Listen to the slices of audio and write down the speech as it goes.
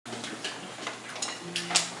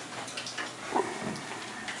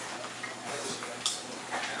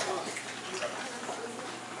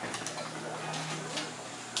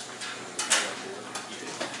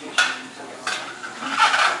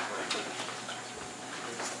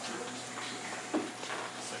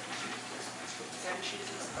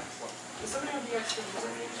One,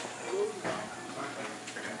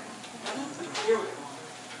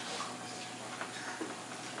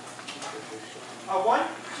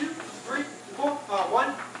 two, three, four.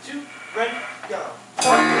 1, 2, ready, go.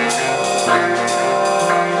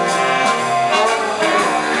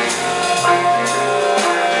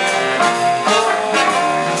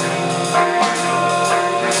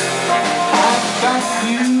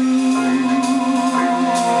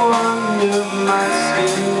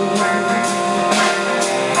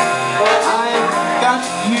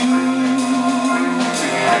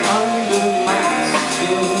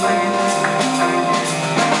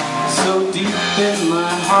 In my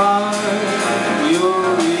heart,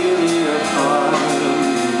 you're really a part of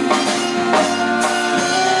me.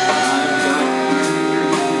 I've got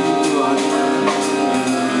you under my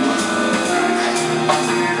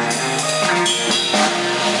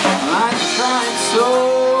I tried so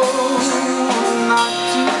not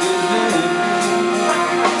to give in.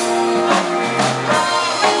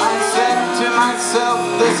 I said to myself,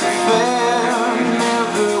 this affair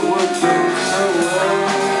never would go so well.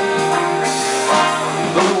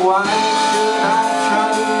 Why should I try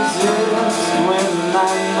to resist when I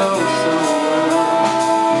know so well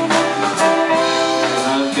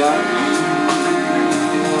I've got you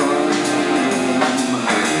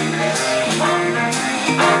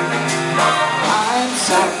I'd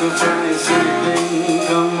sacrifice anything,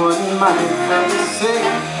 come what might, for the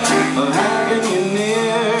sake of having you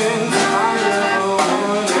near, in spite of a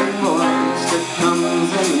warning voice that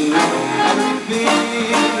comes in the night and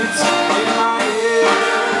repeats in my ear.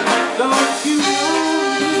 Don't you know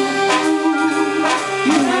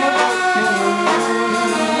you never can win?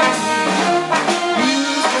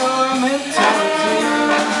 Use your mentality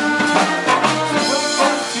to wake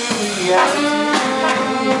up to reality.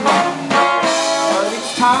 But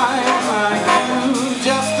each time I do,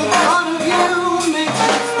 just the thought of you makes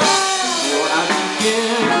me stop before I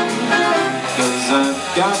begin. 'Cause I've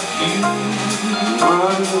got you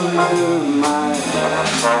under my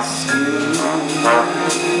skin.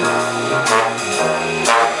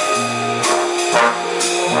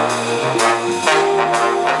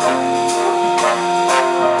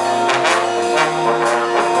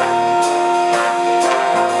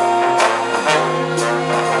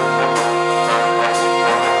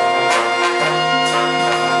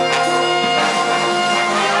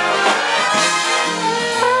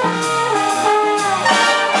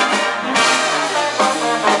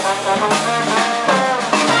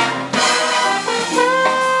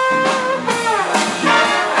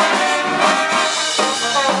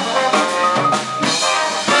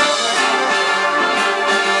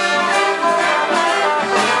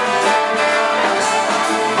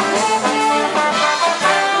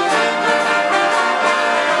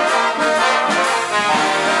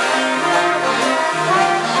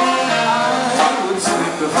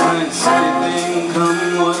 Anything come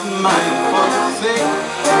what might, for the sake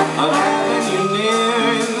of having you near,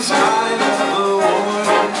 in spite of the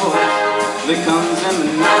warning voice that comes in the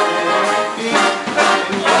night and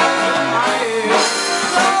yells in my ear.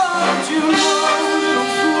 Don't you know, little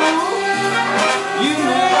fool, you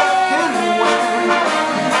never can win.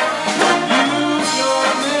 Use your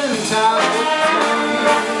mentality,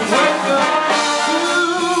 wake up to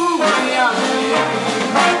reality.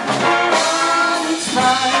 Each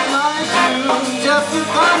time I do, just the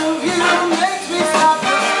thought of you makes me stop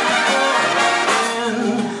again.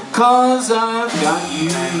 'Cause I've got you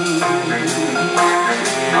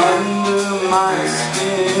under my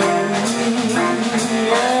skin.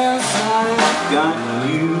 Yes, I've got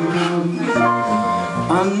you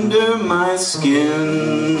under my skin.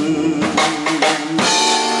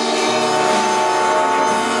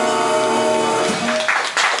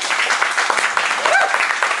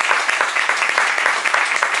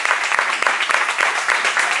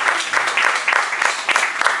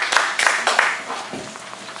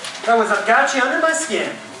 That was I've Got You Under My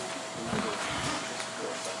Skin.